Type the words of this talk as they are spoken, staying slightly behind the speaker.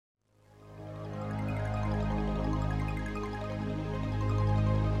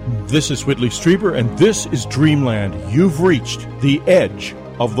This is Whitley Strieber, and this is Dreamland. You've reached the edge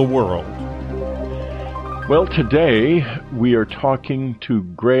of the world. Well, today we are talking to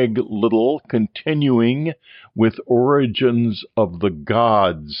Greg Little, continuing with Origins of the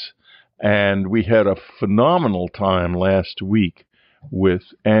Gods. And we had a phenomenal time last week with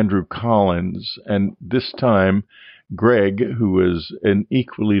Andrew Collins. And this time, Greg, who is an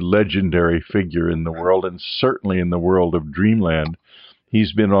equally legendary figure in the world, and certainly in the world of Dreamland,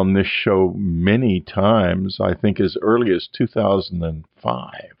 he's been on this show many times, I think as early as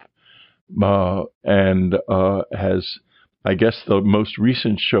 2005, and has, I guess, the most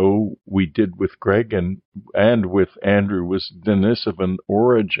recent show we did with Greg and with Andrew was Denisovan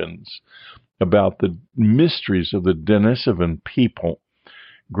Origins, about the mysteries of the Denisovan people.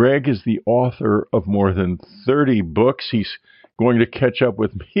 Greg is the author of more than 30 books. He's going to catch up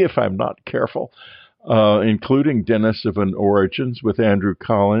with me if I'm not careful, including Denisovan Origins with Andrew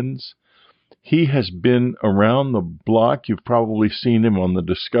Collins. He has been around the block. You've probably seen him on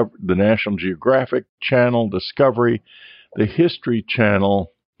the National Geographic Channel, Discovery, the History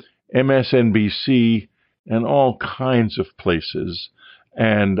Channel, MSNBC, and all kinds of places.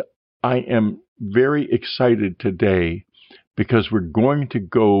 And I am very excited today because we're going to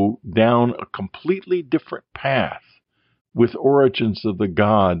go down a completely different path with Origins of the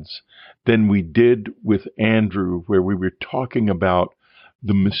Gods than we did with Andrew, where we were talking about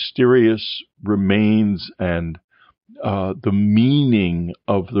the mysterious remains and the meaning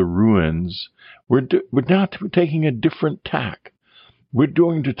of the ruins. We're now taking a different tack. We're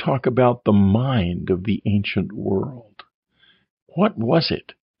going to talk about the mind of the ancient world. What was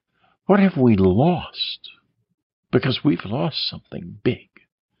it? What have we lost? Because we've lost something big,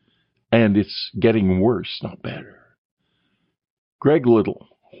 and it's getting worse, not better. Greg Little,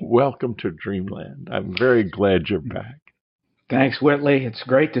 welcome to Dreamland. I'm very glad you're back. Thanks, Whitley. It's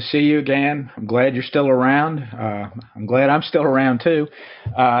great to see you again. I'm glad you're still around. I'm glad I'm still around too.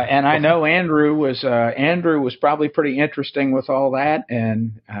 And I know Andrew was probably pretty interesting with all that,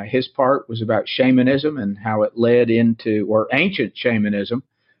 and his part was about shamanism and how it led into, or ancient shamanism,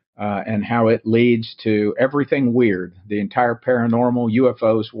 and how it leads to everything weird, the entire paranormal,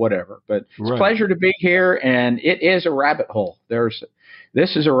 UFOs, whatever. But it's a pleasure to be here, and it is a rabbit hole.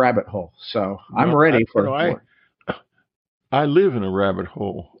 This is a rabbit hole, so I'm ready for it. I live in a rabbit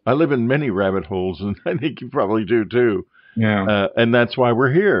hole. I live in many rabbit holes, and I think you probably do too. Yeah. And that's why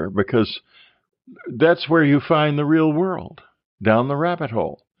we're here, because that's where you find the real world, down the rabbit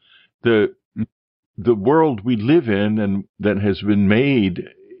hole. The world we live in, and that has been made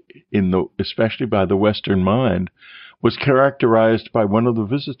especially by the Western mind, was characterized by one of the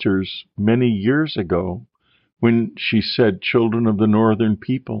visitors many years ago when she said, "Children of the northern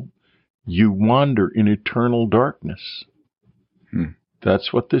people, you wander in eternal darkness."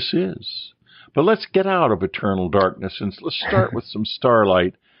 That's what this is. But let's get out of eternal darkness and let's start with some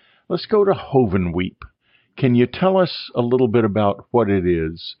starlight. Let's go to Hovenweep. Can you tell us a little bit about what it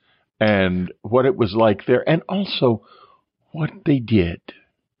is and what it was like there, and also what they did?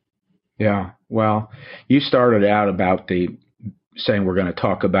 Yeah, well, you started out about saying we're going to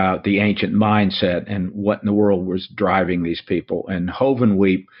talk about the ancient mindset and what in the world was driving these people. And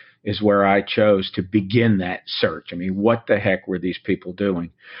Hovenweep is where I chose to begin that search. I mean, what the heck were these people doing?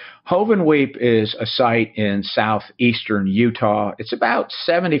 Hovenweep is a site in southeastern Utah. It's about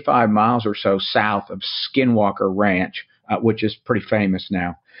 75 miles or so south of Skinwalker Ranch, which is pretty famous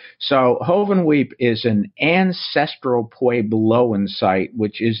now. So Hovenweep is an ancestral Puebloan site,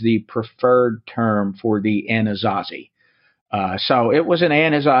 which is the preferred term for the Anasazi. So it was an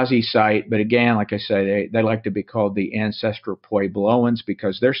Anasazi site, but again, like I say, they like to be called the ancestral Puebloans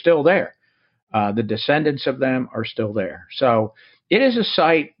because they're still there. The descendants of them are still there. So it is a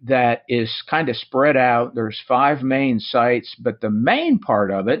site that is kind of spread out. There's 5 main sites, but the main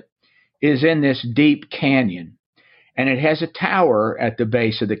part of it is in this deep canyon. And it has a tower at the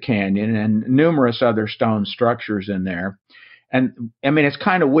base of the canyon and numerous other stone structures in there. And I mean, it's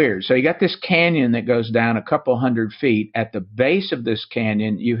kind of weird. So you got this canyon that goes down a couple hundred feet. At the base of this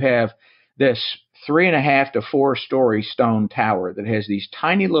canyon, you have this 3.5 to 4 story stone tower that has these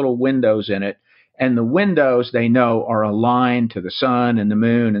tiny little windows in it. And the windows, they know, are aligned to the sun and the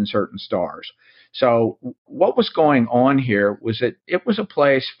moon and certain stars. So what was going on here was that it was a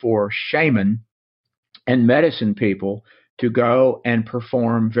place for shaman and medicine people to go and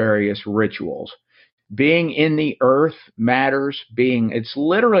perform various rituals. Being in the earth matters. It's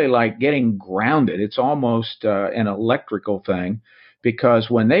literally like getting grounded. It's almost an electrical thing, because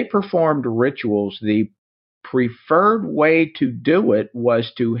when they performed rituals, the preferred way to do it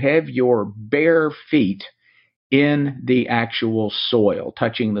was to have your bare feet in the actual soil,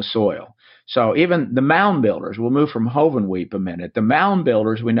 touching the soil. So even the mound builders, we'll move from Hovenweep a minute. The mound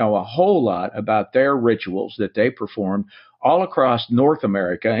builders, we know a whole lot about their rituals that they performed all across North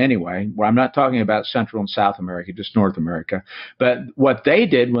America anyway. Well, I'm not talking about Central and South America, just North America. But what they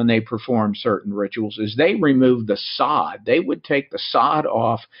did when they performed certain rituals is they removed the sod. They would take the sod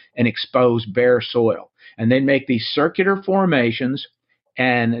off and expose bare soil. And they'd make these circular formations,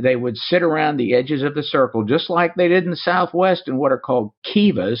 and they would sit around the edges of the circle, just like they did in the Southwest in what are called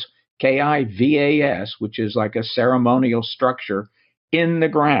kivas, Kivas, which is like a ceremonial structure in the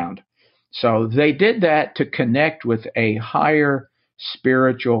ground. So they did that to connect with a higher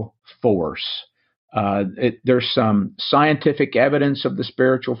spiritual force. There's some scientific evidence of the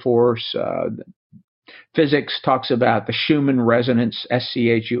spiritual force. Physics talks about the Schumann resonance,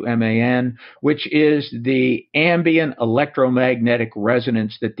 SCHUMAN, which is the ambient electromagnetic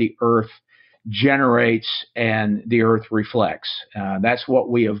resonance that the Earth generates and the Earth reflects. That's what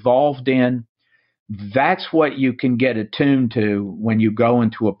we evolved in. That's what you can get attuned to when you go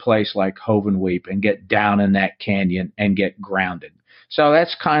into a place like Hovenweep and get down in that canyon and get grounded. So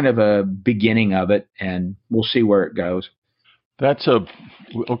that's kind of a beginning of it, and we'll see where it goes.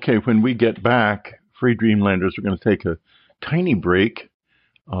 Okay, when we get back, Free Dreamlanders are going to take a tiny break.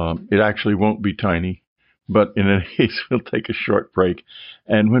 It actually won't be tiny, but in any case, we'll take a short break.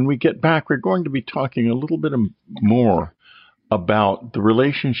 And when we get back, we're going to be talking a little bit more about the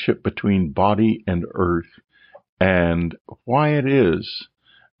relationship between body and earth and why it is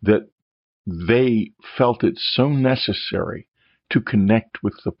that they felt it so necessary to connect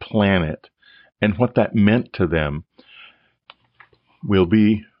with the planet and what that meant to them. We'll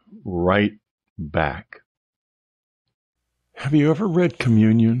be right back. Have you ever read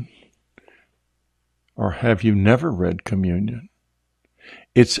Communion? Or have you never read Communion?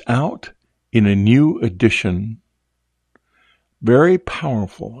 It's out in a new edition. Very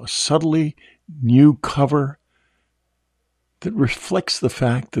powerful, a subtly new cover that reflects the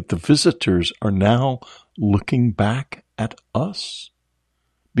fact that the visitors are now looking back at us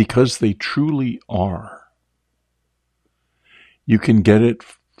because they truly are. You can get it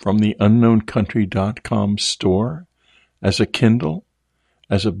from the unknowncountry.com store as a Kindle,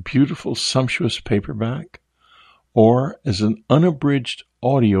 as a beautiful, sumptuous paperback, or as an unabridged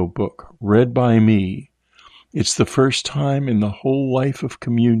audiobook read by me. It's the first time in the whole life of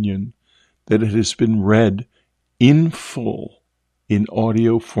Communion that it has been read in full in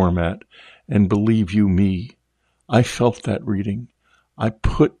audio format, and believe you me, I felt that reading. I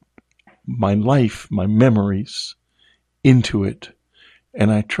put my life, my memories into it, and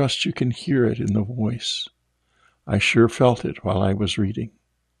I trust you can hear it in the voice. I sure felt it while I was reading.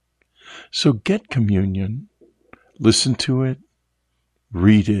 So get Communion, listen to it,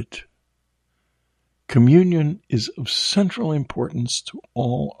 read it. Communion is of central importance to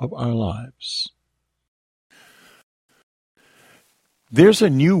all of our lives. There's a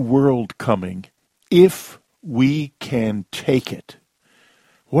new world coming if we can take it.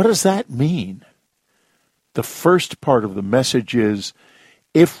 What does that mean? The first part of the message is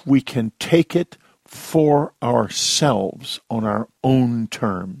if we can take it for ourselves on our own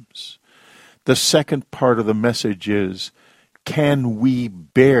terms. The second part of the message is, can we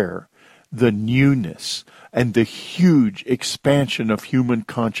bear the newness and the huge expansion of human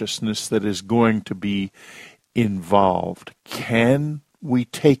consciousness that is going to be involved? Can we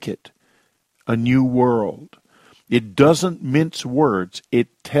take it? A new world. It doesn't mince words.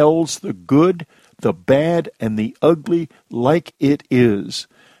 It tells the good, the bad, and the ugly like it is.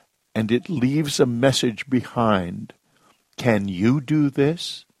 And it leaves a message behind. Can you do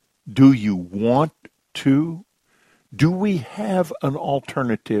this? Do you want to? Do we have an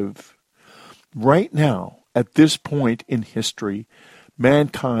alternative? Right now, at this point in history,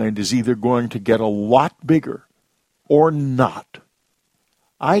 mankind is either going to get a lot bigger or not.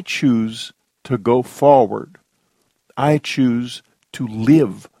 I choose to go forward. I choose to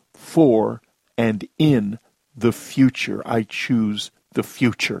live for and in the future. I choose the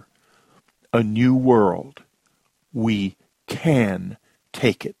future. A new world. We can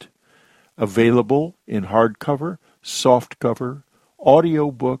take it. Available in hardcover, softcover,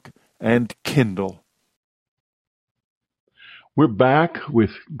 audiobook, and Kindle. We're back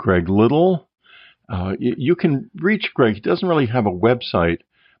with Greg Little. You can reach Greg. He doesn't really have a website,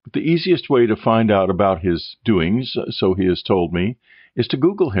 but the easiest way to find out about his doings, so he has told me, is to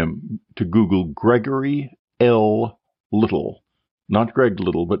Google him, to Google Gregory L. Little. Not Greg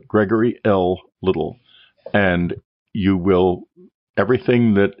Little, but Gregory L. Little. And you will,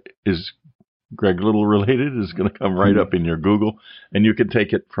 everything that is Greg Little related is going to come right up in your Google, and you can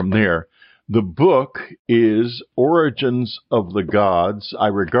take it from there. The book is Origins of the Gods. I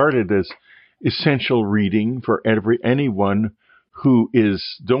regard it as essential reading for anyone who is.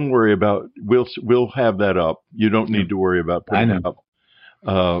 Don't worry about. We'll have that up. You don't need to worry about putting it up.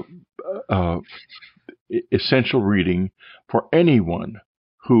 Essential reading for anyone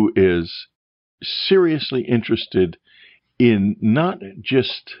who is seriously interested in not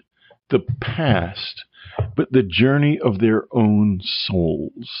just the past, but the journey of their own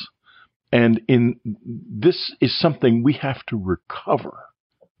souls. And this is something we have to recover.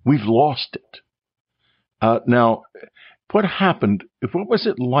 We've lost it. Now, what happened? What was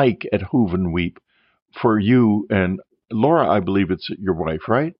it like at Hovenweep for you and Laura? I believe it's your wife,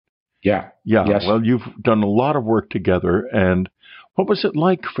 right? Yeah. Yes. Well, you've done a lot of work together. And what was it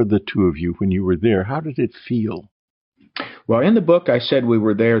like for the two of you when you were there? How did it feel? Well, in the book, I said we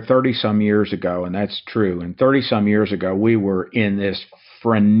were there 30-some years ago, and that's true. And 30-some years ago, we were in this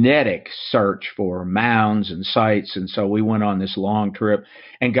frenetic search for mounds and sites. And so we went on this long trip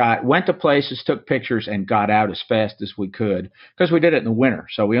and went to places, took pictures, and got out as fast as we could because we did it in the winter.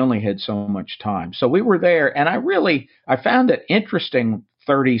 So we only had so much time. So we were there, and I found it interesting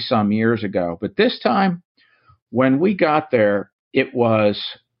 30-some years ago. But this time, when we got there, it was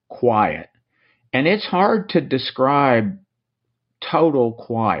quiet. And it's hard to describe total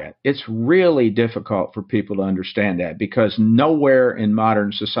quiet. It's really difficult for people to understand that because nowhere in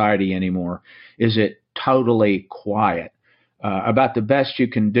modern society anymore is it totally quiet. About the best you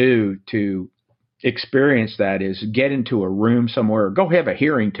can do to experience that is get into a room somewhere, go have a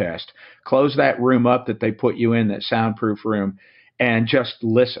hearing test, close that room up that they put you in, that soundproof room, and just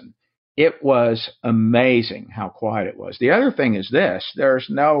listen. It was amazing how quiet it was. The other thing is this: there's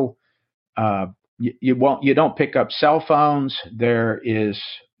no you don't pick up cell phones. There is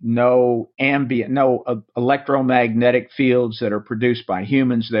no electromagnetic fields that are produced by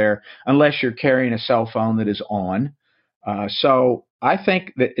humans there, unless you're carrying a cell phone that is on. So I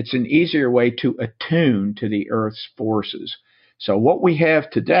think that it's an easier way to attune to the Earth's forces. So what we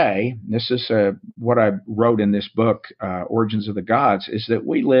have today, this is what I wrote in this book, Origins of the Gods, is that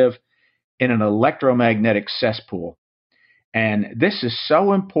we live in an electromagnetic cesspool. And this is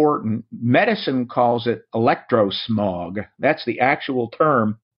so important. Medicine calls it electrosmog. That's the actual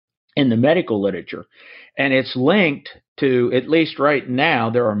term in the medical literature. And it's linked to, at least right now,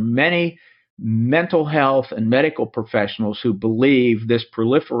 there are many mental health and medical professionals who believe this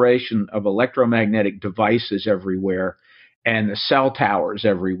proliferation of electromagnetic devices everywhere and the cell towers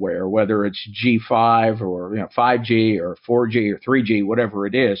everywhere, whether it's G5 or 5G or 4G or 3G, whatever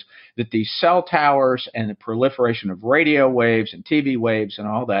it is, that these cell towers and the proliferation of radio waves and TV waves and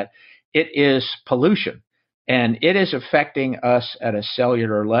all that, it is pollution. And it is affecting us at a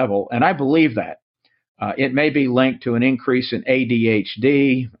cellular level. And I believe that. It may be linked to an increase in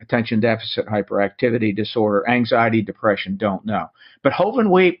ADHD, attention deficit hyperactivity disorder, anxiety, depression, don't know. But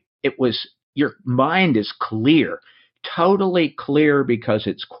Hovenweep, your mind is clear. Totally clear because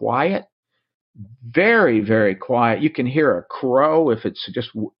it's quiet, very, very quiet. You can hear a crow if it's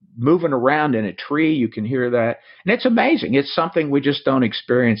just moving around in a tree. You can hear that. And it's amazing. It's something we just don't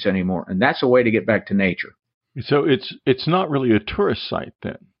experience anymore. And that's a way to get back to nature. So it's not really a tourist site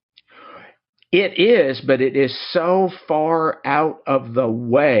then? It is, but it is so far out of the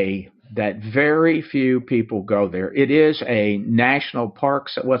way that very few people go there. It is a national park.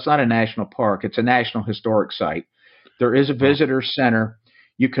 Well, it's not a national park. It's a national historic site. There is a visitor center.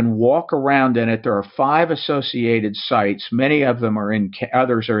 You can walk around in it. There are 5 associated sites. Many of them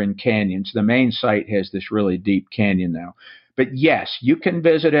others are in canyons. The main site has this really deep canyon now. But yes, you can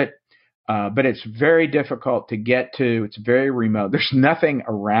visit it, but it's very difficult to get to. It's very remote. There's nothing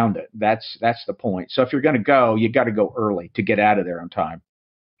around it. That's the point. So if you're going to go, you got to go early to get out of there on time.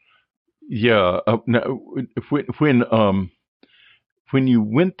 Yeah. Now, when you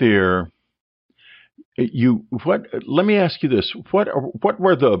went there, let me ask you this: what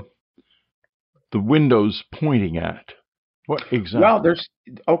were the windows pointing at? What exactly? Well,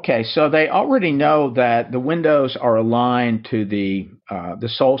 so they already know that the windows are aligned to the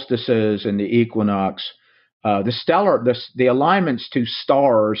solstices and the equinox. The alignments to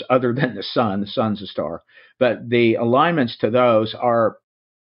stars other than the sun. The sun's a star, but the alignments to those are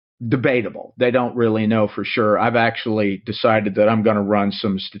debatable. They don't really know for sure. I've actually decided that I'm going to run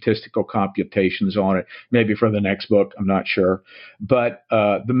some statistical computations on it, maybe for the next book. I'm not sure. But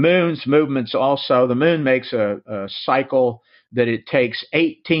the moon's movements also, the moon makes a cycle that it takes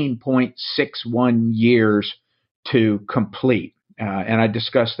 18.61 years to complete. And I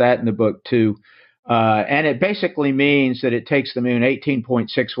discussed that in the book too. And it basically means that it takes the moon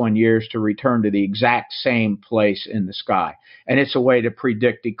 18.61 years to return to the exact same place in the sky. And it's a way to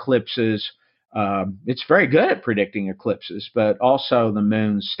predict eclipses, It's very good at predicting eclipses, but also the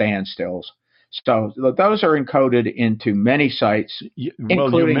moon's standstills. So those are encoded into many sites,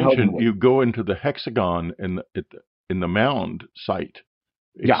 including you mentioned Hovenwood. you go into the hexagon in the mound site.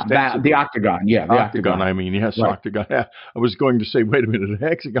 Yeah, the octagon. Yeah, the octagon. I mean, yes, right. Octagon. I was going to say, wait a minute, a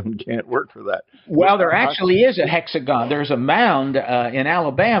hexagon can't work for that. Well, there actually is a hexagon. There's a mound in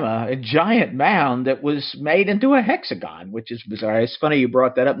Alabama, a giant mound that was made into a hexagon, which is bizarre. It's funny you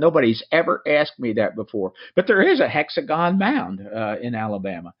brought that up. Nobody's ever asked me that before. But there is a hexagon mound in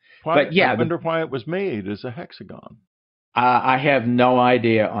Alabama. But yeah, I wonder why it was made as a hexagon. I have no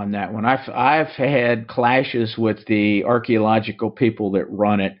idea on that one. I've had clashes with the archaeological people that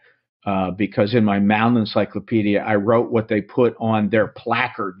run it because in my mound encyclopedia, I wrote what they put on their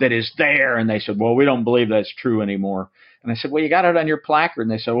placard that is there. And they said, well, we don't believe that's true anymore. And I said, well, you got it on your placard.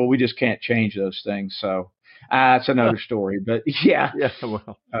 And they said, well, we just can't change those things. So it's another story. But yeah. Yeah,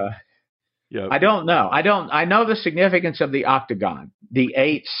 well. Yeah. I don't know. I know the significance of the octagon, the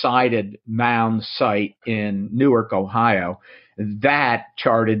 8-sided mound site in Newark, Ohio. That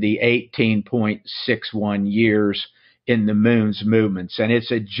charted the 18.61 years in the moon's movements. And it's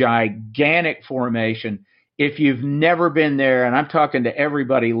a gigantic formation. If you've never been there, and I'm talking to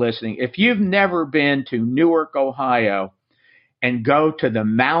everybody listening, if you've never been to Newark, Ohio, and go to the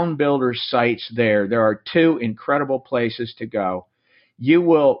mound builder sites there are 2 incredible places to go.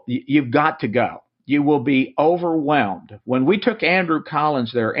 You've got to go. You will be overwhelmed. When we took Andrew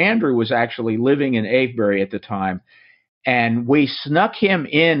Collins there, Andrew was actually living in Avebury at the time, and we snuck him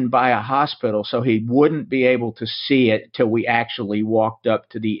in by a hospital so he wouldn't be able to see it till we actually walked up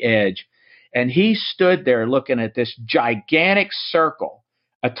to the edge. And he stood there looking at this gigantic circle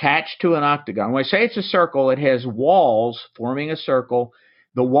attached to an octagon. When I say it's a circle, it has walls forming a circle.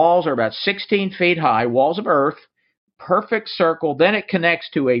 The walls are about 16 feet high, walls of earth. Perfect circle. Then it connects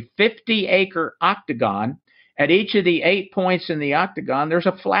to a 50-acre octagon. At each of the 8 points in the octagon, there's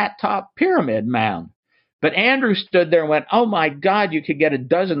a flat-top pyramid mound. But Andrew stood there and went, oh, my God, you could get a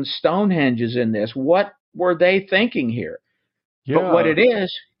dozen Stonehenges in this. What were they thinking here? Yeah. But what it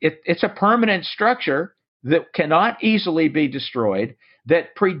is, it's a permanent structure that cannot easily be destroyed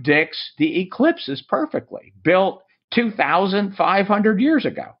that predicts the eclipses perfectly, built 2,500 years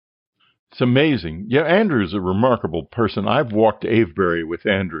ago. It's amazing. Yeah, Andrew's a remarkable person. I've walked Avebury with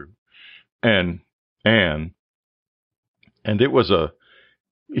Andrew and Anne, and it was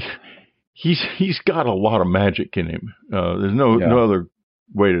he's got a lot of magic in him. There's no other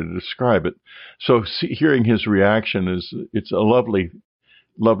way to describe it. So hearing his reaction it's a lovely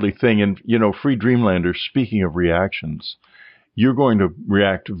thing. And, Free Dreamlander, speaking of reactions, you're going to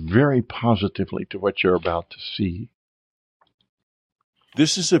react very positively to what you're about to see.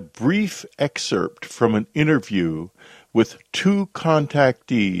 This is a brief excerpt from an interview with 2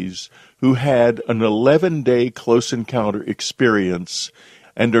 contactees who had an 11-day close encounter experience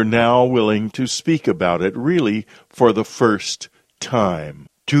and are now willing to speak about it, really for the first time.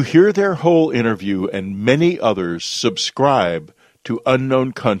 To hear their whole interview and many others, subscribe to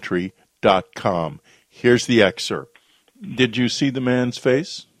UnknownCountry.com. Here's the excerpt. Did you see the man's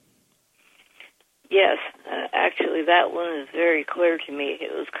face? Yes. Actually, that one is very clear to me.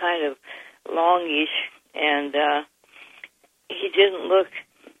 It was kind of longish, and he didn't look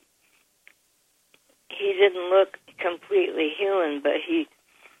completely human, but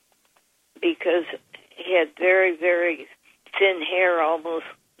because he had very, very thin hair, almost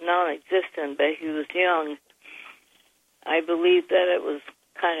non-existent, but he was young. I believe that it was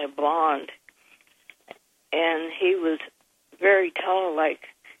kind of blonde, and he was very tall, like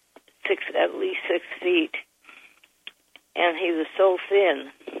at least 6 feet. And he was so thin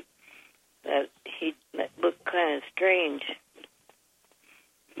that he looked kind of strange.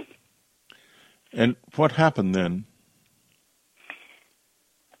 And what happened then?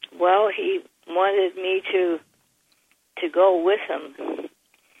 Well, he wanted me to go with him,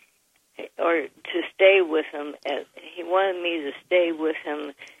 or to stay with him. He wanted me to stay with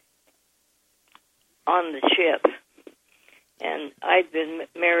him on the ship. And I'd been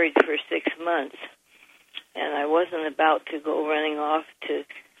married for 6 months. And I wasn't about to go running off to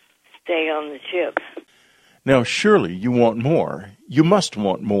stay on the ship. Now, surely you want more. You must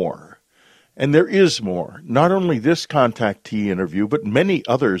want more. And there is more. Not only this contactee interview, but many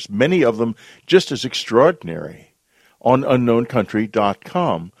others, many of them just as extraordinary, on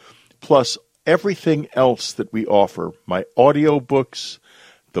UnknownCountry.com, plus everything else that we offer, my audiobooks,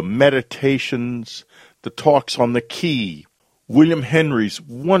 the meditations, the talks on the key, William Henry's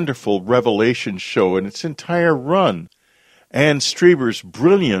wonderful Revelation show and its entire run, Anne Strieber's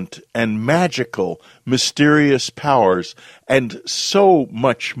brilliant and magical mysterious powers, and so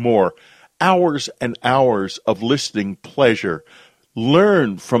much more. hours and hours of listening pleasure.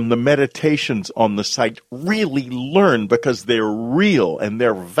 Learn from the meditations on the site. Really learn, because they're real and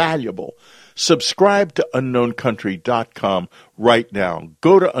they're valuable. Subscribe to UnknownCountry.com right now.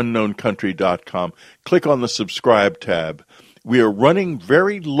 Go to UnknownCountry.com. Click on the subscribe tab. We are running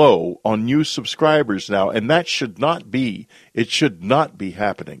very low on new subscribers now, and that should not be. It should not be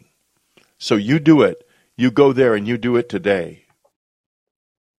happening. So you do it. You go there and you do it today.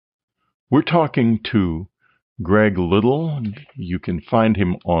 We're talking to Greg Little. You can find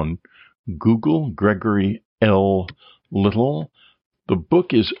him on Google, Gregory L. Little. The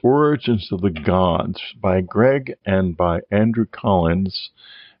book is Origins of the Gods by Greg and by Andrew Collins.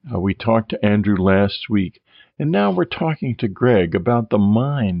 We talked to Andrew last week, and now we're talking to Greg about the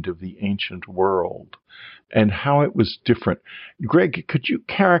mind of the ancient world and how it was different. Greg, could you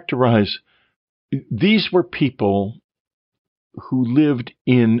characterize, these were people who lived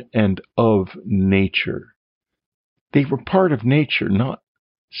in and of nature. They were part of nature, not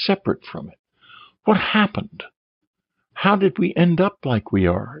separate from it. What happened? How did we end up like we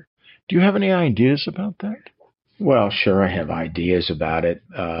are? Do you have any ideas about that? Well, sure, I have ideas about it.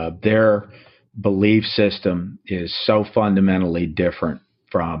 Their belief system is so fundamentally different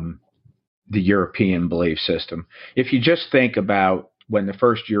from the European belief system. If you just think about when the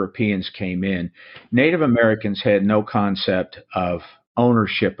first Europeans came in, Native Americans had no concept of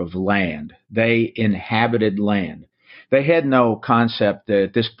ownership of land. They inhabited land. They had no concept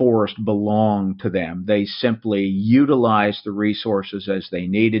that this forest belonged to them. They simply utilized the resources as they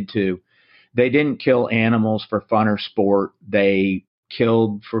needed to. They didn't kill animals for fun or sport. They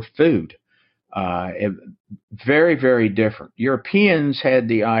killed for food. Very, very different. Europeans had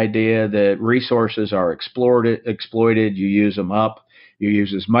the idea that resources are exploited. You use them up. You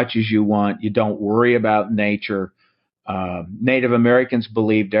use as much as you want. You don't worry about nature. Native Americans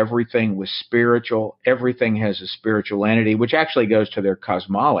believed everything was spiritual. Everything has a spiritual entity, which actually goes to their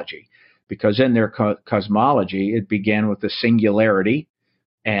cosmology, because in their cosmology, it began with a singularity,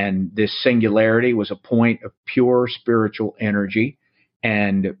 and this singularity was a point of pure spiritual energy.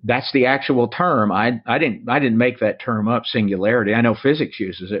 And that's the actual term. I didn't make that term up, singularity. I know physics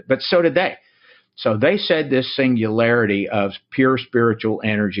uses it, but so did they. So they said this singularity of pure spiritual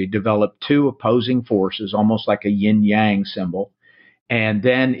energy developed two opposing forces, almost like a yin-yang symbol, and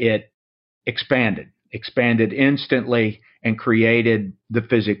then it expanded instantly and created the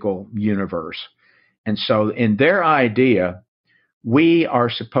physical universe. And so in their idea, we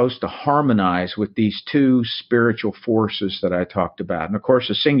are supposed to harmonize with these two spiritual forces that I talked about. And of course,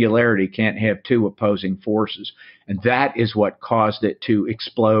 a singularity can't have two opposing forces. And that is what caused it to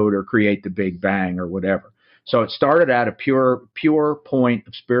explode or create the Big Bang or whatever. So it started out a pure point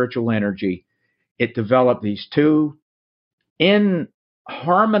of spiritual energy. It developed these two in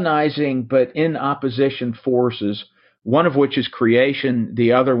harmonizing but in opposition forces, one of which is creation.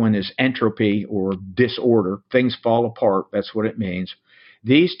 The other one is entropy or disorder. Things fall apart. That's what it means.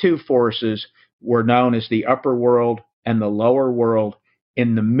 These two forces were known as the upper world and the lower world.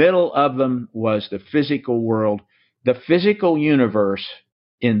 In the middle of them was the physical world. The physical universe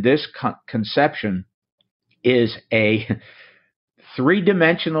in this conception is a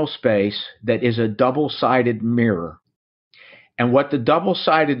three-dimensional space that is a double-sided mirror. And what the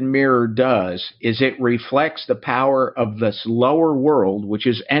double-sided mirror does is it reflects the power of this lower world, which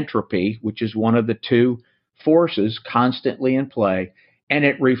is entropy, which is one of the two forces constantly in play, and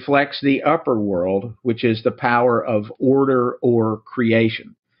it reflects the upper world, which is the power of order or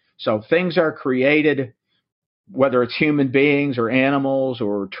creation. So things are created, whether it's human beings or animals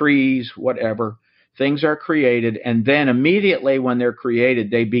or trees, whatever, things are created, and then immediately when they're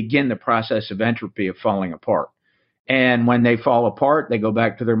created, they begin the process of entropy of falling apart. And when they fall apart, they go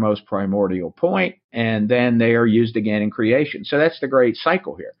back to their most primordial point, and then they are used again in creation. So that's the great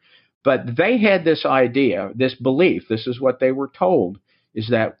cycle here. But they had this idea, this belief, this is what they were told, is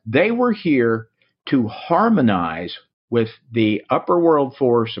that they were here to harmonize with the upper world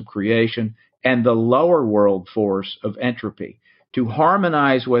force of creation and the lower world force of entropy, to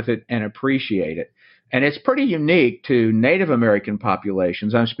harmonize with it and appreciate it. And it's pretty unique to Native American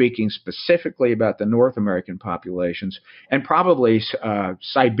populations. I'm speaking specifically about the North American populations, and probably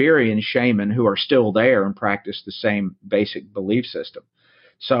Siberian shaman who are still there and practice the same basic belief system.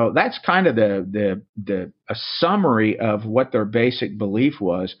 So that's kind of a summary of what their basic belief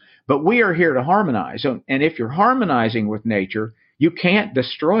was. But we are here to harmonize. And if you're harmonizing with nature, you can't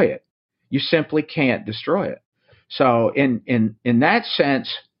destroy it. You simply can't destroy it. So in that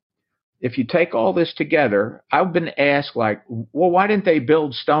sense, if you take all this together, I've been asked, like, well, why didn't they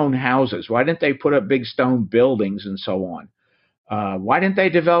build stone houses? Why didn't they put up big stone buildings and so on? Why didn't they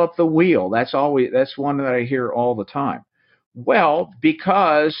develop the wheel? That's one that I hear all the time. Well,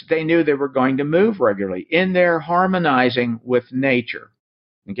 because they knew they were going to move regularly in their harmonizing with nature.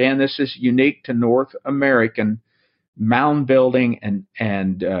 Again, this is unique to North American mound building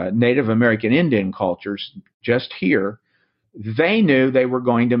and Native American Indian cultures just here. They knew they were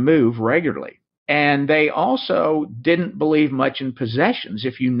going to move regularly. And they also didn't believe much in possessions.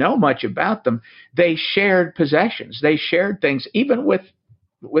 If you know much about them, they shared possessions. They shared things, even with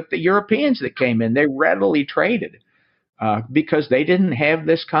the Europeans that came in. They readily traded because they didn't have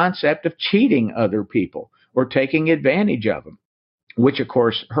this concept of cheating other people or taking advantage of them, which, of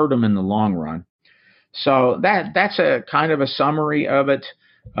course, hurt them in the long run. So that's a kind of a summary of it.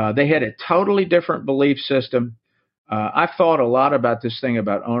 They had a totally different belief system. I've thought a lot about this thing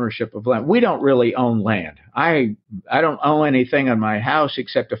about ownership of land. We don't really own land. I don't own anything on my house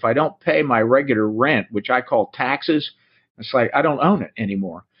except if I don't pay my regular rent, which I call taxes. It's like I don't own it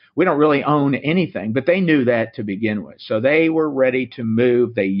anymore. We don't really own anything, but they knew that to begin with. So they were ready to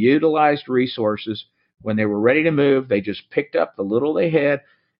move. They utilized resources. When they were ready to move, they just picked up the little they had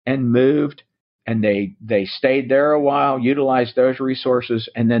and moved, and they stayed there a while, utilized those resources,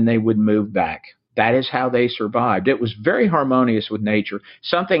 and then they would move back. That is how they survived. It was very harmonious with nature,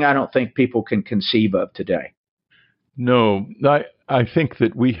 something I don't think people can conceive of today. No, I think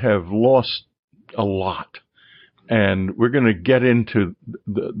that we have lost a lot, and we're going to get into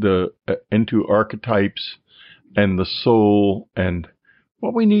into archetypes and the soul and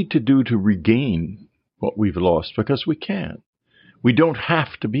what we need to do to regain what we've lost, because we can. We don't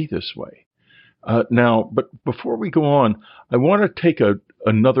have to be this way. Now, but before we go on, I want to take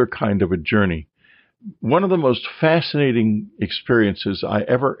another kind of a journey. One of the most fascinating experiences I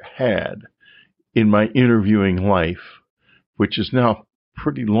ever had in my interviewing life, which is now a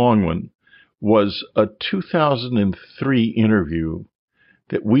pretty long one, was a 2003 interview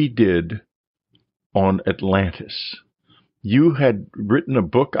that we did on Atlantis. You had written a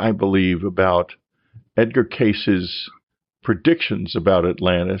book, I believe, about Edgar Case's predictions about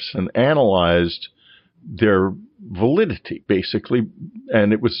Atlantis and analyzed their validity, basically,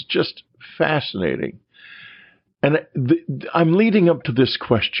 and it was just fascinating. And I'm leading up to this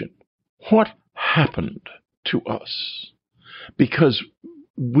question. What happened to us? Because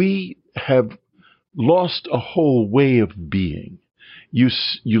we have lost a whole way of being. You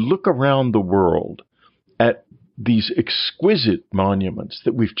look around the world at these exquisite monuments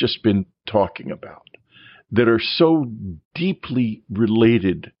that we've just been talking about that are so deeply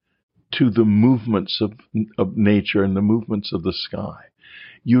related to the movements of nature and the movements of the sky.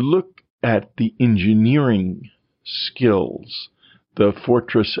 You look at the engineering skills, the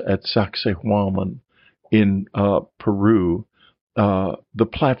fortress at Sacsayhuaman in Peru, the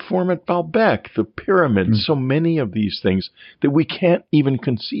platform at Baalbek, the pyramids, so many of these things that we can't even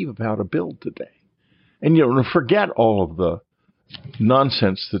conceive of how to build today. And, forget all of the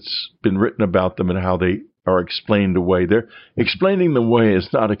nonsense that's been written about them and how they are explained away. They're explaining them away is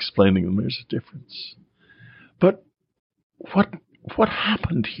not explaining them. There's a difference. But what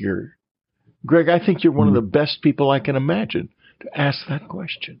happened here? Greg, I think you're one of the best people I can imagine to ask that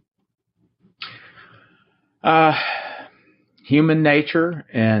question. Human nature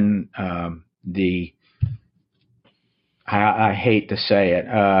and I hate to say it,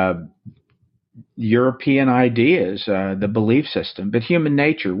 European ideas, the belief system, but human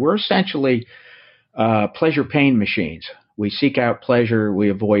nature. We're essentially pleasure pain machines. We seek out pleasure, we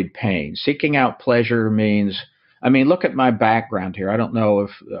avoid pain. Seeking out pleasure means, look at my background here. I don't know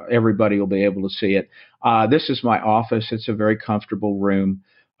if everybody will be able to see it. This is my office. It's a very comfortable room.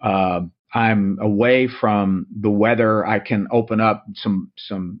 I'm away from the weather. I can open up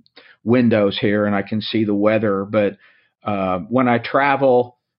some windows here and I can see the weather. But when I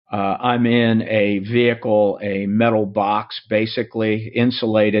travel, I'm in a vehicle, a metal box, basically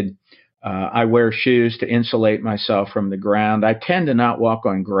insulated. I wear shoes to insulate myself from the ground. I tend to not walk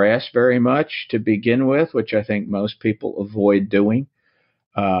on grass very much to begin with, which I think most people avoid doing.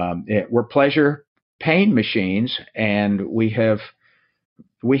 We're pleasure pain machines, and we have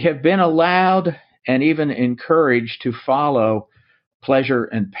been allowed and even encouraged to follow pleasure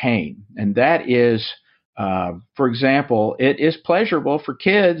and pain. And that is, for example, it is pleasurable for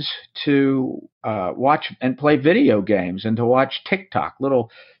kids to watch and play video games and to watch TikTok,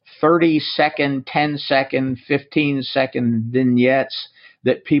 little 30-second, 10-second, 15-second vignettes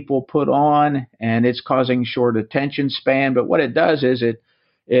that people put on, and it's causing short attention span. But what it does is it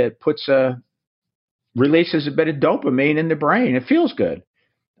releases a bit of dopamine in the brain. It feels good.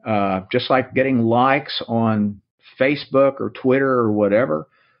 Just like getting likes on Facebook or Twitter or whatever.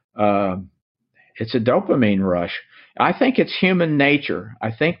 It's a dopamine rush. I think it's human nature.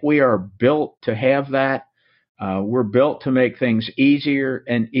 I think we are built to have that. We're built to make things easier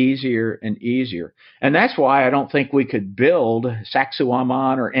and easier and easier. And that's why I don't think we could build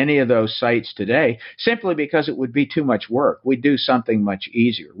Sacsayhuaman or any of those sites today, simply because it would be too much work. We do something much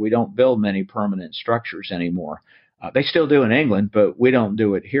easier. We don't build many permanent structures anymore. They still do in England, but we don't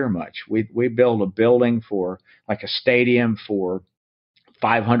do it here much. We build a building for like a stadium for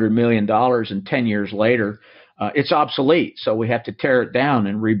 $500 million, and 10 years later, it's obsolete. So we have to tear it down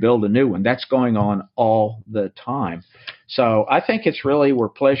and rebuild a new one. That's going on all the time. So I think it's really, we're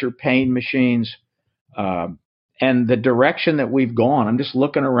pleasure pain machines. And the direction that we've gone, I'm just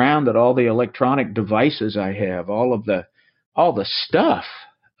looking around at all the electronic devices I have, all the stuff.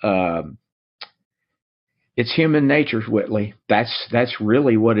 It's human nature, Whitley. That's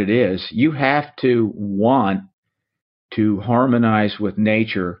really what it is. You have to want to harmonize with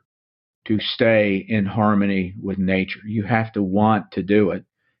nature to stay in harmony with nature. You have to want to do it.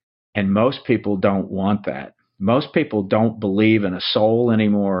 And most people don't want that. Most people don't believe in a soul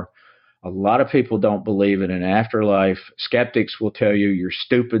anymore. A lot of people don't believe in an afterlife. Skeptics will tell you you're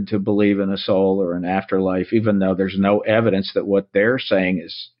stupid to believe in a soul or an afterlife, even though there's no evidence that what they're saying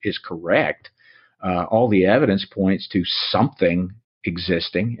is correct. All the evidence points to something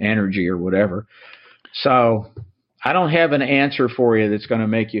existing, energy or whatever. So I don't have an answer for you that's going to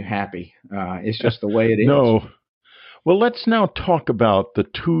make you happy. It's just the way it is. No. Well, let's now talk about the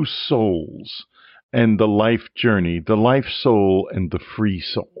two souls and the life journey, the life soul and the free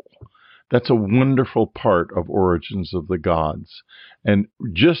soul. That's a wonderful part of Origins of the Gods. And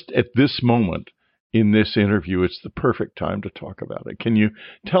just at this moment in this interview, it's the perfect time to talk about it. Can you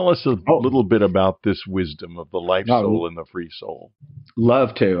tell us a little bit about this wisdom of the life soul and the free soul?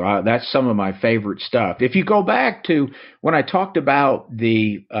 Love to. That's some of my favorite stuff. If you go back to when I talked about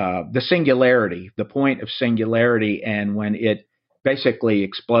the singularity, the point of singularity, and when it basically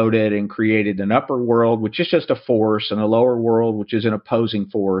exploded and created an upper world, which is just a force, and a lower world, which is an opposing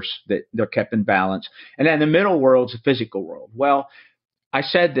force that they're kept in balance. And then the middle world's a physical world. Well, I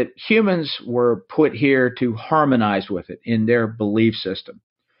said that humans were put here to harmonize with it in their belief system.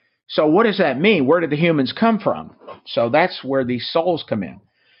 So what does that mean? Where did the humans come from? So that's where these souls come in.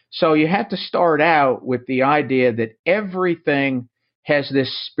 So you have to start out with the idea that everything has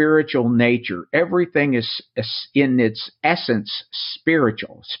this spiritual nature. Everything is in its essence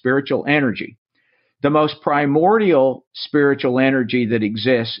spiritual energy. The most primordial spiritual energy that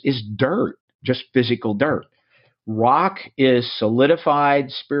exists is dirt, just physical dirt. Rock is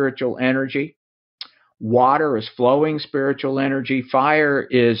solidified spiritual energy. Water is flowing spiritual energy. Fire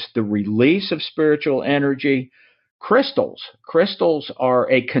is the release of spiritual energy. Crystals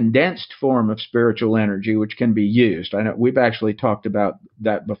are a condensed form of spiritual energy which can be used. I know we've actually talked about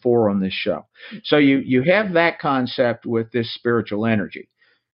that before on this show. So you have that concept with this spiritual energy.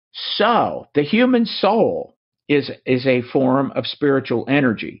 So the human soul is a form of spiritual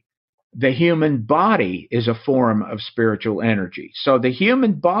energy. The human body is a form of spiritual energy. So the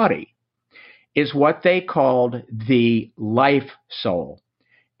human body is what they called the life soul.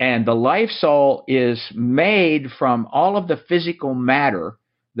 And the life soul is made from all of the physical matter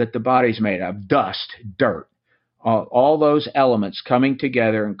that the body's made of, dust, dirt, all those elements coming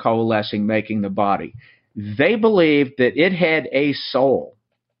together and coalescing, making the body. They believed that it had a soul,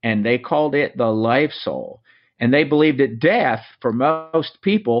 and they called it the life soul. And they believed that death, for most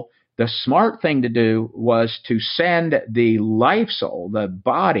people, the smart thing to do was to send the life soul, the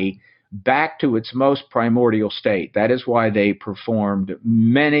body, back to its most primordial state. That is why they performed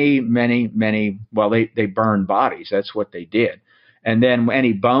many, they burned bodies. That's what they did. And then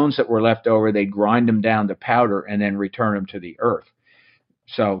any bones that were left over, they'd grind them down to powder and then return them to the earth.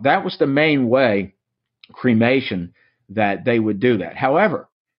 So that was the main way, cremation, that they would do that. However,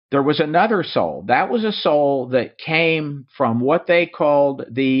 there was another soul. That was a soul that came from what they called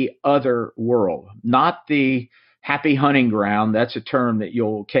the other world, not the happy hunting ground. That's a term that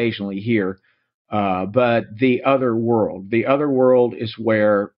you'll occasionally hear, but the other world. The other world is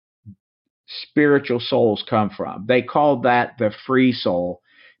where spiritual souls come from. They called that the free soul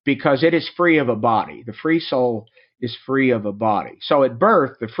because it is free of a body. The free soul is free of a body. So at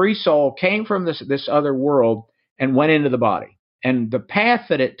birth, the free soul came from this other world and went into the body. And the path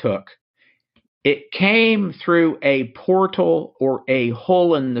that it took, it came through a portal or a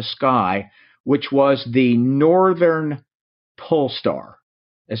hole in the sky, which was the northern pole star,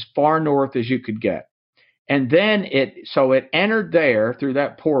 as far north as you could get. And then it entered there through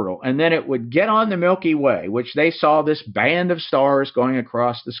that portal, and then it would get on the Milky Way, which they saw this band of stars going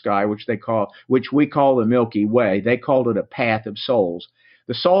across the sky, which we call the Milky Way. They called it a path of souls.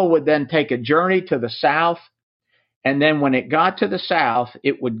 The soul would then take a journey to the south, And then when it got to the south,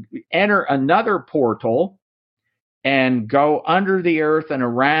 it would enter another portal and go under the earth and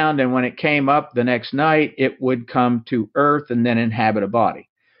around. And when it came up the next night, it would come to earth and then inhabit a body.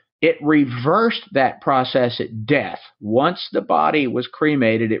 It reversed that process at death. Once the body was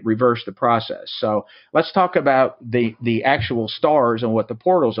cremated, it reversed the process. So let's talk about the actual stars and what the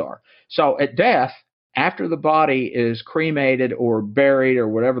portals are. So at death, after the body is cremated or buried or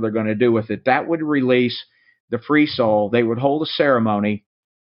whatever they're going to do with it, that would release the free soul. They would hold a ceremony.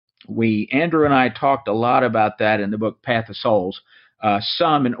 Andrew and I talked a lot about that in the book Path of Souls,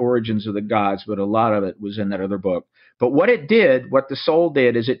 some in Origins of the Gods, but a lot of it was in that other book. But what the soul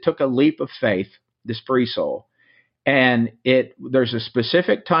did is it took a leap of faith, this free soul, and there's a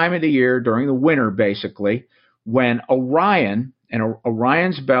specific time of the year during the winter, basically, when Orion and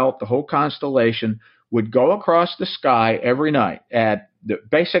Orion's belt, the whole constellation, would go across the sky every night.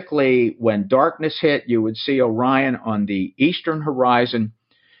 Basically, when darkness hit, you would see Orion on the eastern horizon.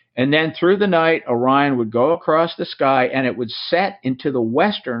 And then through the night, Orion would go across the sky and it would set into the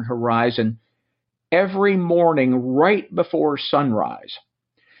western horizon every morning right before sunrise.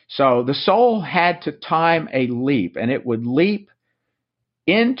 So the soul had to time a leap, and it would leap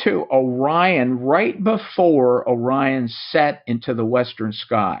into Orion right before Orion set into the western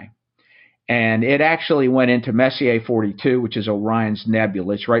sky. And it actually went into Messier 42, which is Orion's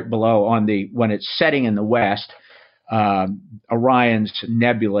nebula. It's right below when it's setting in the west. Orion's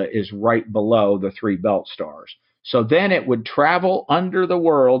nebula is right below the three belt stars. So then it would travel under the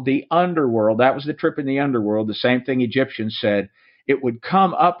world, the underworld. That was the trip in the underworld. The same thing Egyptians said. It would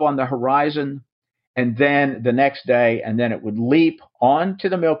come up on the horizon, and then the next day, and then it would leap onto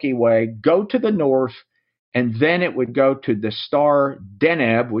the Milky Way, go to the north, and then it would go to the star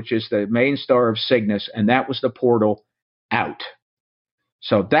Deneb, which is the main star of Cygnus, and that was the portal out.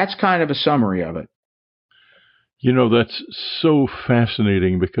 So that's kind of a summary of it. You know, that's so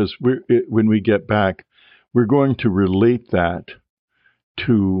fascinating, because when we get back, we're going to relate that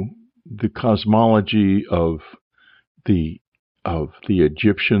to the cosmology of the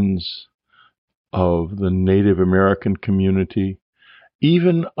Egyptians, of the Native American community,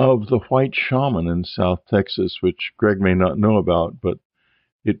 even of the white shaman in South Texas, which Greg may not know about, but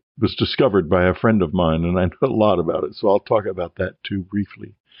it was discovered by a friend of mine, and I know a lot about it, so I'll talk about that too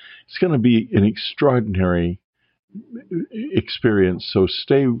briefly. It's going to be an extraordinary experience, so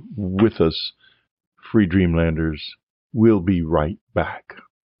stay with us, Free Dreamlanders. We'll be right back.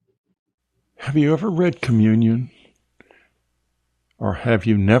 Have you ever read Communion? Or have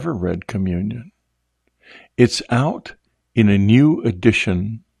you never read Communion? It's out in a new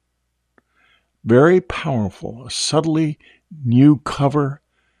edition, very powerful, a subtly new cover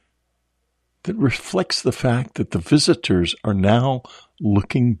that reflects the fact that the visitors are now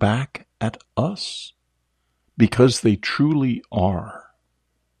looking back at us, because they truly are.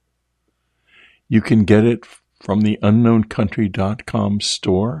 You can get it from the unknowncountry.com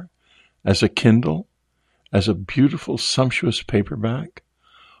store as a Kindle, as a beautiful, sumptuous paperback,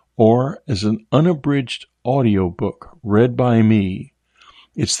 or as an unabridged audiobook read by me.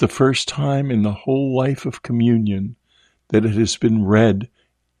 It's the first time in the whole life of Communion that it has been read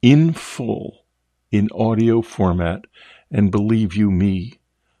in full in audio format, and believe you me,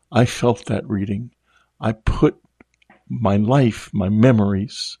 I felt that reading. I put my life, my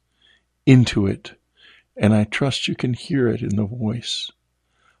memories into it, and I trust you can hear it in the voice.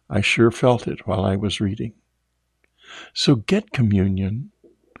 I sure felt it while I was reading. So get Communion,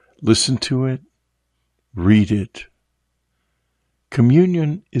 listen to it, read it.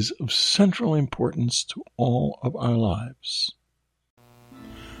 Communion is of central importance to all of our lives.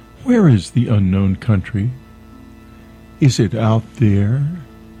 Where is the unknown country? Is it out there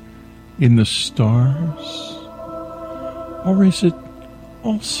in the stars? Or is it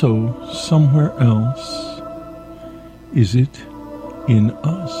also somewhere else? Is it in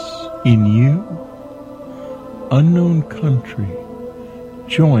us, in you? Unknown country,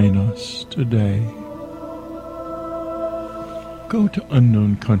 join us today. Go to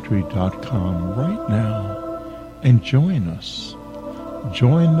unknowncountry.com right now and join us.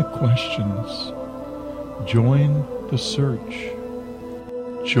 Join the questions. Join the search.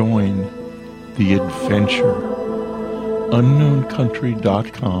 Join the adventure.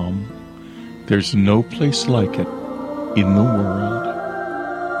 unknowncountry.com. There's no place like it in the world.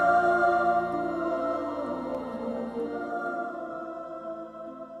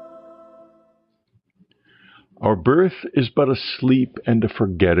 Our birth is but a sleep and a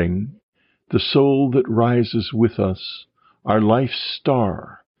forgetting. The soul that rises with us, our life's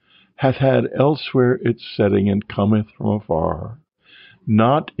star, hath had elsewhere its setting and cometh from afar,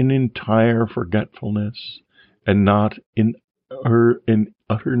 not in entire forgetfulness, and not in utter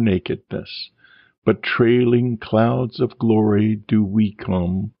nakedness, but trailing clouds of glory do we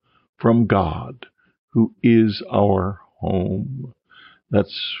come from God, who is our home.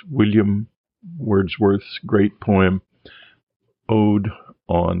 That's William Wordsworth's great poem, Ode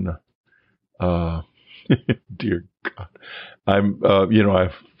on, dear God,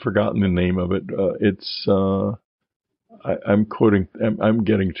 I've forgotten the name of it. I'm quoting, I'm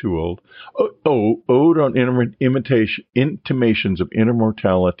getting too old. Ode on intimations of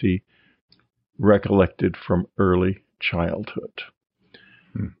immortality recollected from early childhood.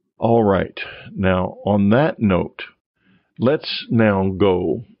 All right. Now, on that note, let's now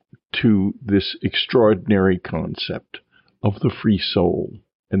go to this extraordinary concept of the free soul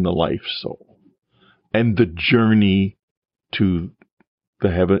and the life soul and the journey to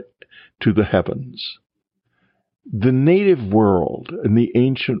the heavens. The native world and the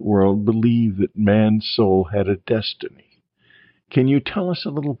ancient world believed that man's soul had a destiny. Can you tell us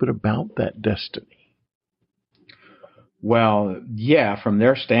a little bit about that destiny? Well, yeah, from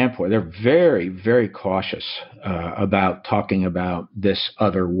their standpoint, they're very, very cautious about talking about this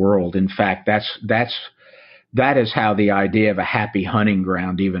other world. In fact, that is how the idea of a happy hunting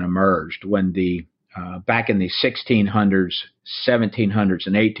ground even emerged when back in the 1600s, 1700s,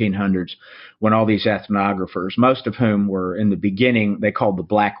 and 1800s, when all these ethnographers, most of whom were in the beginning, they called the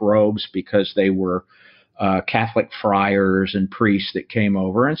black robes because they were Catholic friars and priests that came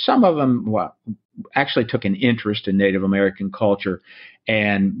over, and some of them actually took an interest in Native American culture,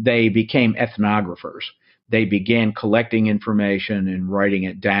 and they became ethnographers. They began collecting information and writing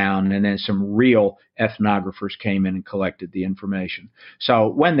it down, and then some real ethnographers came in and collected the information. So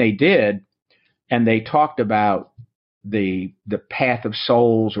when they did, and they talked about the path of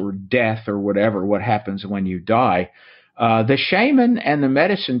souls or death or whatever, what happens when you die, the shaman and the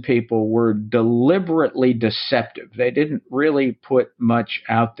medicine people were deliberately deceptive. They didn't really put much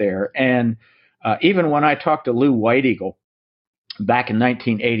out there. And even when I talked to Lou White Eagle back in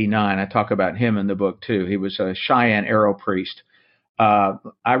 1989, I talk about him in the book too. He was a Cheyenne Arrow priest.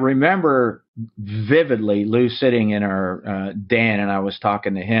 I remember vividly Lou sitting in our den, and I was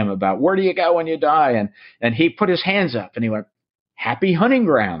talking to him about where do you go when you die, and he put his hands up and he went, "Happy hunting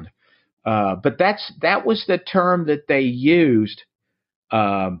ground." But that was the term that they used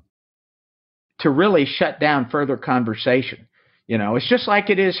to really shut down further conversation. It's just like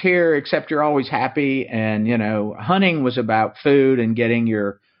it is here, except you're always happy. And, hunting was about food and getting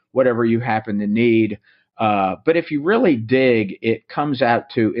your whatever you happen to need. But if you really dig, it comes out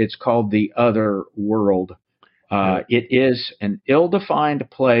to, it's called the other world. It is an ill-defined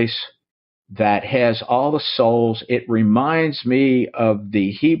place that has all the souls. It reminds me of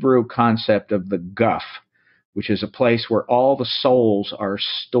the Hebrew concept of the Guf, which is a place where all the souls are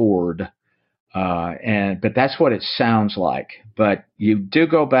stored. But that's what it sounds like. But you do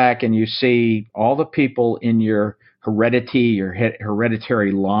go back and you see all the people in your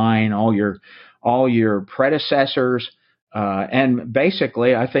hereditary line, all your predecessors, and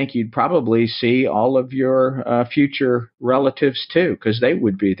basically, I think you'd probably see all of your future relatives too, because they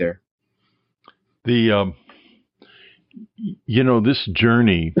would be there. This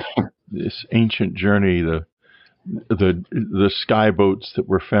journey, this ancient journey, the sky boats that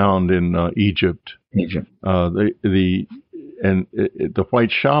were found in Egypt, the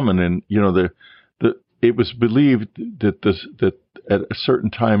white shaman, and it was believed that at a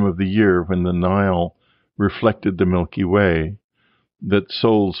certain time of the year when the Nile reflected the Milky Way, that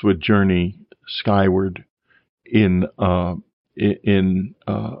souls would journey skyward in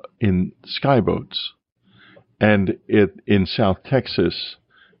skyboats. And in South Texas,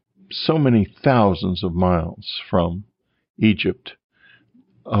 so many thousands of miles from Egypt,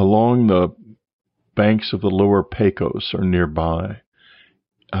 along the banks of the Lower Pecos or nearby,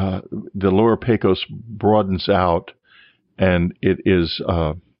 the Lower Pecos broadens out, and it is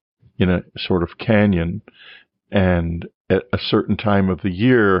in a sort of canyon. And at a certain time of the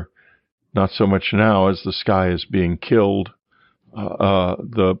year, not so much now as the sky is being killed,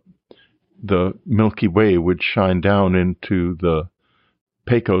 the Milky Way would shine down into the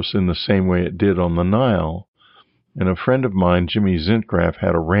Pecos in the same way it did on the Nile. And a friend of mine, Jimmy Zintgraff,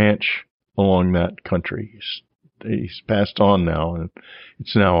 had a ranch along that country. He's passed on now, and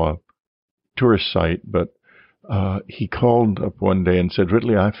it's now a tourist site. But he called up one day and said,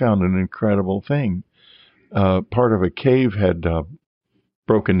 "Ridley, I found an incredible thing. Part of a cave had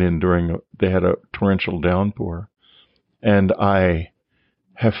broken in they had a torrential downpour, and I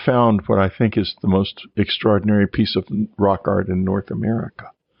have found what I think is the most extraordinary piece of rock art in North America."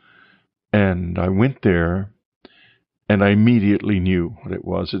 And I went there, and I immediately knew what it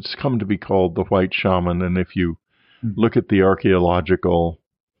was. It's come to be called the White Shaman, and if you look at the archaeological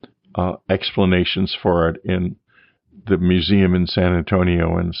explanations for it in the museum in San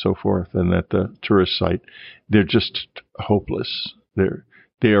Antonio and so forth, and at the tourist site, they're just hopeless.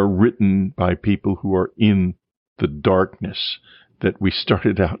 They are written by people who are in the darkness that we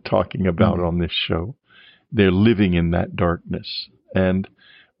started out talking about on this show. They're living in that darkness.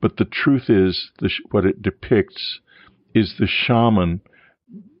 But the truth is, what it depicts is the shaman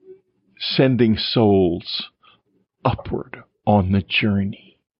sending souls upward on the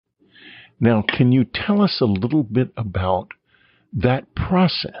journey. Now, can you tell us a little bit about that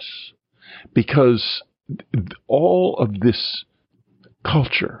process? Because all of this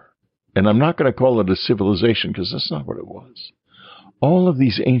culture, and I'm not going to call it a civilization because that's not what it was. All of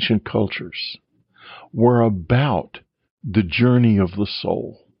these ancient cultures were about the journey of the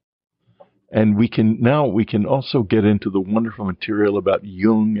soul. And we can also get into the wonderful material about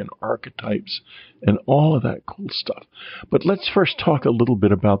Jung and archetypes and all of that cool stuff. But let's first talk a little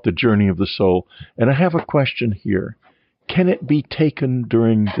bit about the journey of the soul. And I have a question here. Can it be taken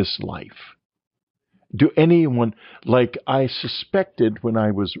during this life? Do anyone, like I suspected when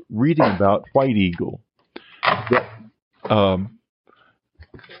I was reading about White Eagle,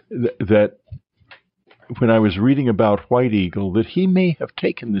 that when I was reading about White Eagle, that he may have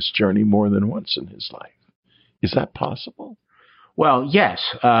taken this journey more than once in his life. Is that possible? Well, yes.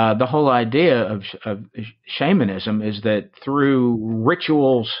 The whole idea of shamanism is that through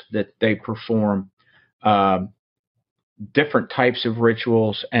rituals that they perform, different types of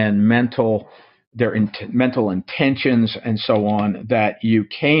rituals and mental intentions and so on, that you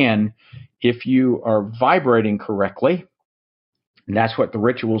can, if you are vibrating correctly, and that's what the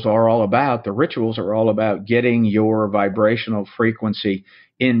rituals are all about. The rituals are all about getting your vibrational frequency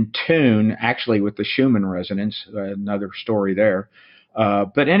in tune, actually with the Schumann resonance, another story there.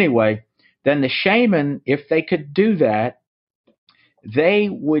 But anyway, then the shaman, if they could do that, they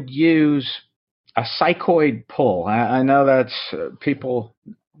would use a psychoid pull. I know that's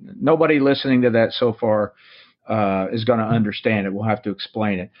nobody listening to that so far is going to understand it. We'll have to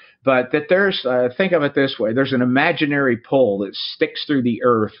explain it. But that there's, think of it this way, there's an imaginary pull that sticks through the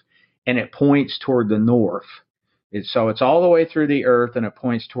earth and it points toward the north. So it's all the way through the earth and it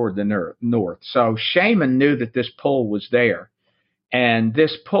points toward the north. So shaman knew that this pull was there and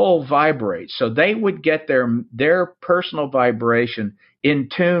this pull vibrates. So they would get their personal vibration in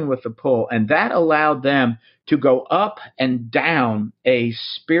tune with the pull, and that allowed them to go up and down a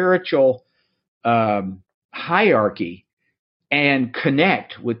spiritual hierarchy and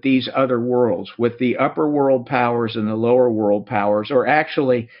connect with these other worlds, with the upper world powers and the lower world powers, or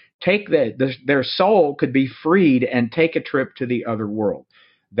actually take their soul could be freed and take a trip to the other world.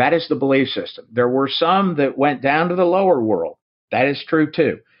 That is the belief system. There were some that went down to the lower world. That is true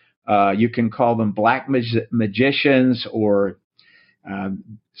too. You can call them black magicians or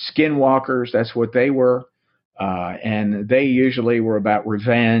skinwalkers. That's what they were. And they usually were about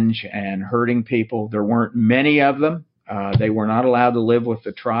revenge and hurting people. There weren't many of them. They were not allowed to live with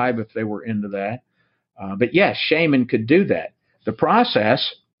the tribe if they were into that. But yes, shaman could do that. The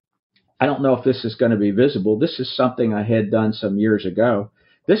process, I don't know if this is going to be visible. This is something I had done some years ago.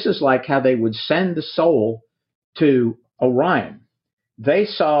 This is like how they would send the soul to Orion. They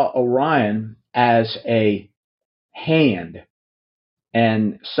saw Orion as a hand.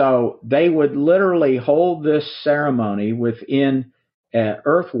 And so they would literally hold this ceremony within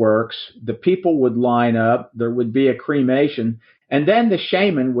earthworks. The people would line up. There would be a cremation. And then the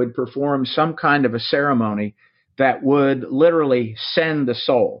shaman would perform some kind of a ceremony that would literally send the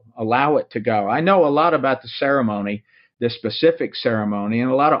soul, allow it to go. I know a lot about the ceremony, the specific ceremony,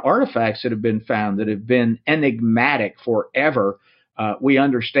 and a lot of artifacts that have been found that have been enigmatic forever. We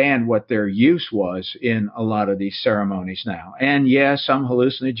understand what their use was in a lot of these ceremonies now. And yes, some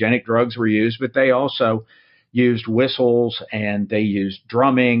hallucinogenic drugs were used, but they also used whistles and they used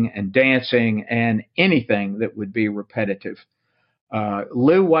drumming and dancing and anything that would be repetitive.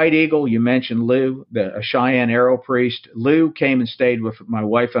 Lou White Eagle, you mentioned Lou, a Cheyenne arrow priest. Lou came and stayed with my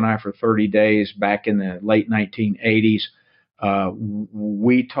wife and I for 30 days back in the late 1980s.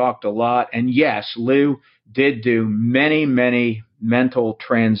 We talked a lot. And yes, Lou did do many, many mental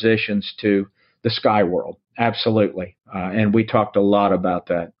transitions to the sky world. Absolutely. And we talked a lot about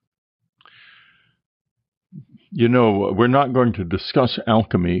that. You know, we're not going to discuss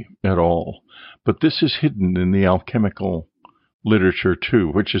alchemy at all, but this is hidden in the alchemical literature too,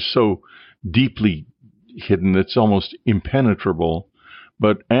 which is so deeply hidden it's almost impenetrable.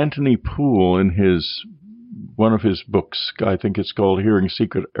 But Anthony Poole, in one of his books, I think it's called Hearing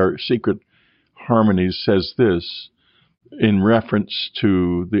Secret Harmonies, says this: in reference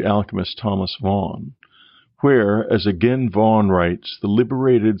to the alchemist Thomas Vaughan, where, as again Vaughan writes, the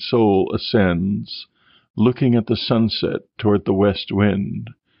liberated soul ascends, looking at the sunset toward the west wind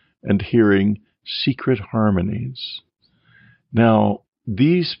and hearing secret harmonies. Now,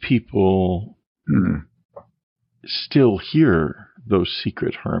 these people still hear those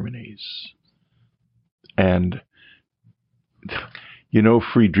secret harmonies. And, you know,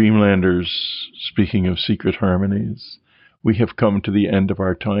 Free Dreamlanders, speaking of secret harmonies, we have come to the end of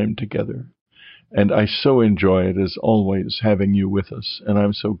our time together. And I so enjoy it, as always, having you with us. And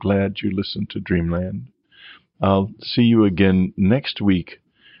I'm so glad you listened to Dreamland. I'll see you again next week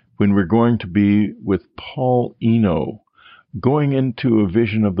when we're going to be with Paul Eno, going into a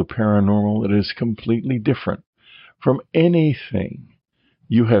vision of the paranormal that is completely different from anything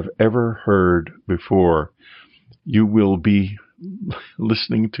you have ever heard before. You will be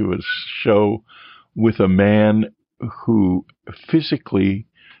listening to a show with a man who physically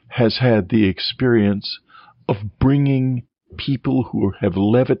has had the experience of bringing people who have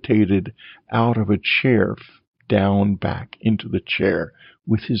levitated out of a chair down back into the chair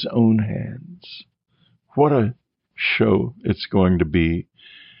with his own hands. What a show it's going to be.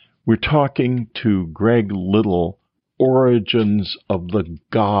 We're talking to Greg Little, Origins of the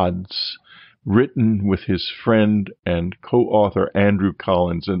Gods, written with his friend and co-author Andrew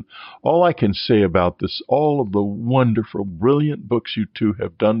Collins. And all I can say about this, all of the wonderful, brilliant books you two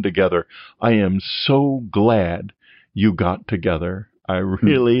have done together, I am so glad you got together. I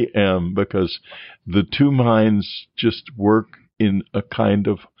really am, because the two minds just work in a kind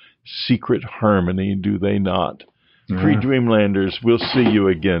of secret harmony, do they not? Yeah. Free Dreamlanders, we'll see you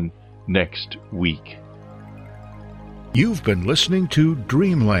again next week. You've been listening to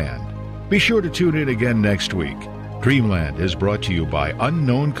Dreamland. Be sure to tune in again next week. Dreamland is brought to you by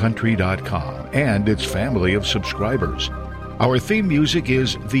UnknownCountry.com and its family of subscribers. Our theme music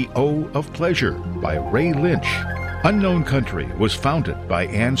is The O of Pleasure by Ray Lynch. Unknown Country was founded by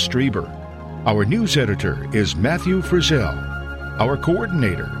Ann Strieber. Our news editor is Matthew Frizzell. Our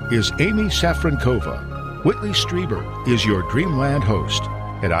coordinator is Amy Safrankova. Whitley Strieber is your Dreamland host,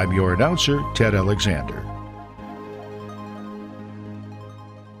 and I'm your announcer, Ted Alexander.